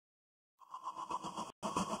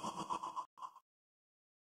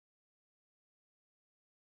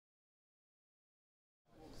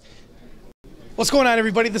What's going on,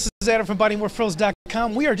 everybody? This is Adam from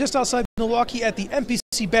BodyMorphPros.com. We are just outside Milwaukee at the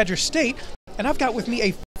NPC Badger State, and I've got with me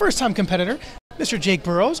a first-time competitor, Mr. Jake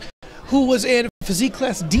Burrows, who was in Physique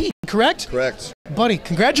Class D, correct? Correct. Buddy,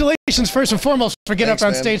 congratulations first and foremost for getting up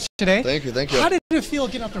on stage today. Thank you, thank you. How did it feel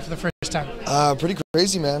getting up there for the first time? Pretty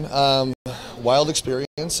crazy, man. Wild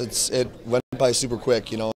experience. It went by super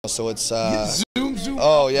quick, you know. So it's zoom.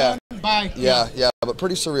 Oh yeah. Bye. Yeah, but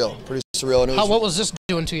pretty surreal. And it was, what was this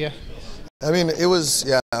doing to you? I mean, it was,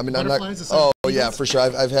 yeah. I mean, I'm not. Oh yeah, for sure.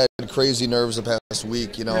 I've had crazy nerves the past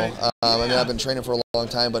week, you know. Right. I mean, I've been training for a long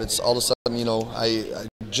time, but it's all of a sudden, you know, I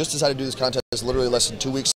just decided to do this contest literally less than 2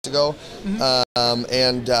 weeks ago,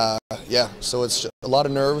 yeah. So it's a lot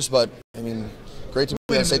of nerves, but I mean, great to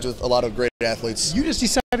be on stage with a lot of great athletes. You just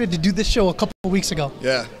decided to do this show a couple of weeks ago.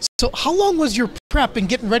 Yeah. So how long was your prep and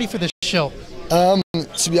getting ready for this show?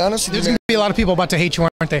 To be honest, there's going to be a lot of people about to hate you,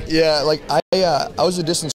 aren't they? Yeah, like I was a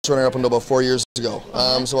distance runner up until about 4 years ago.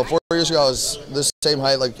 So about 4 years ago, I was the same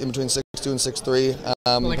height, like in between 6'2" and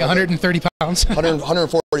 6'3". Like 130 pounds.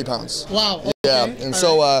 140 pounds. Wow. Okay. Yeah, and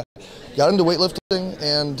so got into weightlifting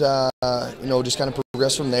and you know, just kind of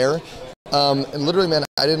progressed from there. And literally, man,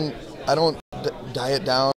 I don't diet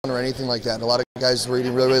down or anything like that. A lot of guys were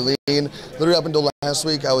eating really, really lean. Literally up until last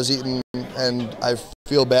week, I was eating, and I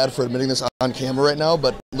feel bad for admitting this on camera right now,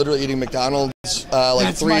 but literally eating McDonald's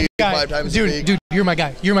like 3 to 5 times a week. Dude, you're my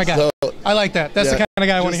guy. You're my guy. So, I like that. That's the kind of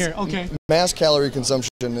guy I want to hear. Okay. Mass calorie consumption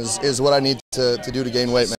is what I need to do to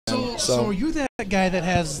gain weight, man. So you're that guy that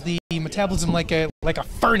has the metabolism like a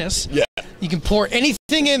furnace. Yeah. You can pour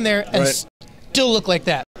anything in there and still look like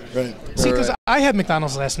that. Right. See, because I had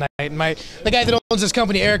McDonald's last night, and the guy that owns this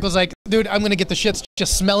company, Eric, was like, "Dude, I'm gonna get the shits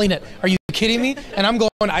just smelling it. Are you kidding me?" And I'm going,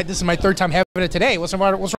 "This is my third time having it today. What's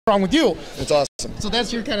wrong with you?" It's awesome. So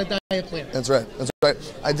that's your kind of diet plan. That's right.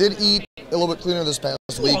 I did eat a little bit cleaner this past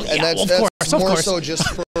week, and yeah, that's more so just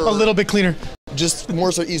for a little bit cleaner. Just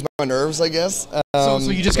more so ease my nerves, I guess. So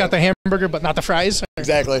you just got the hamburger, but not the fries?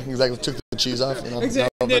 Exactly. Took the cheese off. You know.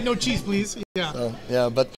 Exactly. No cheese, please. Yeah. So, yeah,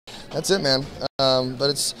 but that's it, man.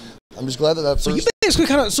 But I'm just glad that first. So you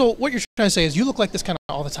basically so what you're trying to say is you look like this kind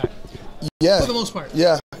of all the time. Yeah. For the most part.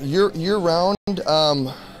 Yeah. Year round.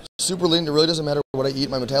 Super lean. It really doesn't matter what I eat.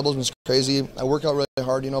 My metabolism is crazy. I work out really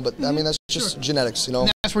hard, you know. But I mean, that's just genetics, you know.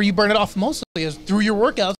 And that's where you burn it off mostly, is through your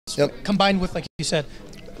workouts, combined with, like you said,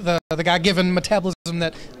 the God-given metabolism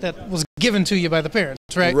that was given to you by the parents,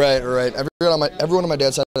 right? Right. Everyone on my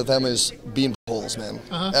dad's side of the family is bean poles, man.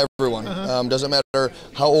 Everyone. Doesn't matter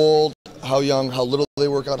how old, how young, how little they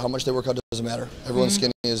work out, how much they work out. Doesn't matter. Everyone's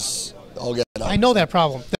skinny is all get out. I know that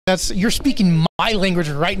problem. You're speaking my language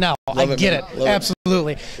right now. I get it.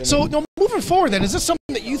 Absolutely. So, moving forward, then, is this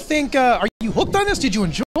something that you think? Are you hooked on this? Did you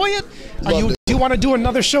enjoy it? Do you want to do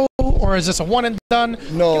another show, or is this a one and done?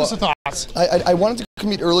 No. Give us some thoughts. I wanted to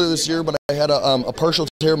compete earlier this year, but I had a partial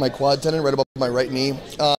tear of my quad tendon right above my right knee.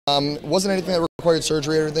 Wasn't anything that required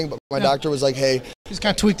surgery or anything, but my doctor was like, "Hey, just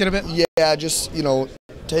kind of tweaked it a bit." Yeah, just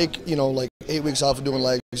take like 8 weeks off of doing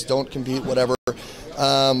legs, don't compete, whatever.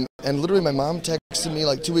 And literally my mom texted me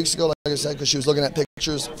like 2 weeks ago, like I said, because she was looking at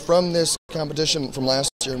pictures from this competition from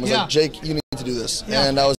last year and was like, "Jake, you need to do this."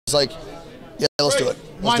 And I was like, "Yeah, let's do it.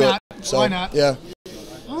 Why not? So, why not? Yeah.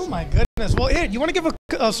 Oh my goodness. Well, you want to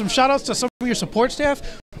give some shout outs to some of your support staff?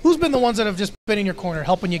 Who's been the ones that have just been in your corner,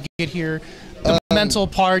 helping you get here? The mental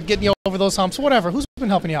part, getting you over those humps, whatever. Who's been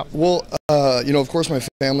helping you out? Well, of course my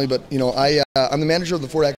family, but I'm the manager of the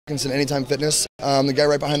Fort Atkinson Anytime Fitness. The guy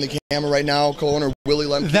right behind the camera right now, co-owner Willie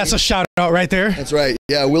Lemke. That's a shout out right there. That's right.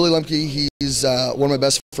 Yeah, Willie Lemke. He's one of my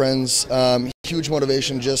best friends. Huge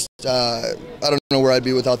motivation. Just I don't know where I'd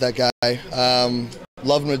be without that guy.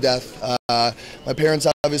 Love him to death. My parents,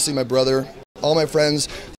 obviously, my brother, all my friends,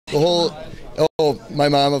 the whole. Oh, my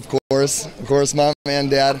mom, of course, mom and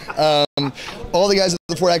dad. All the guys at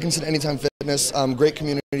the Fort Atkinson Anytime Fitness, great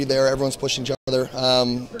community there. Everyone's pushing each other.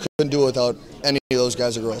 Couldn't do it without any of those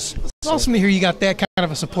guys or girls. It's awesome to hear you got that kind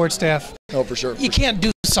of a support staff. Oh, for sure. You can't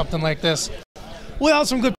do something like this without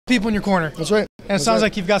some good people in your corner. That's right. And it sounds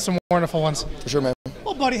like you've got some wonderful ones. For sure, man.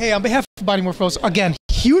 Well, buddy, hey, on behalf of Body More Pros, again,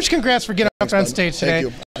 huge congrats for getting up on stage today.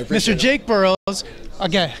 Thank you. I appreciate Mr. Jake Burrows,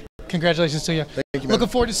 again, congratulations to you. Thank you, man. Looking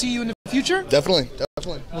forward to see you in the future. Definitely.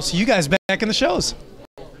 We'll see you guys back in the shows.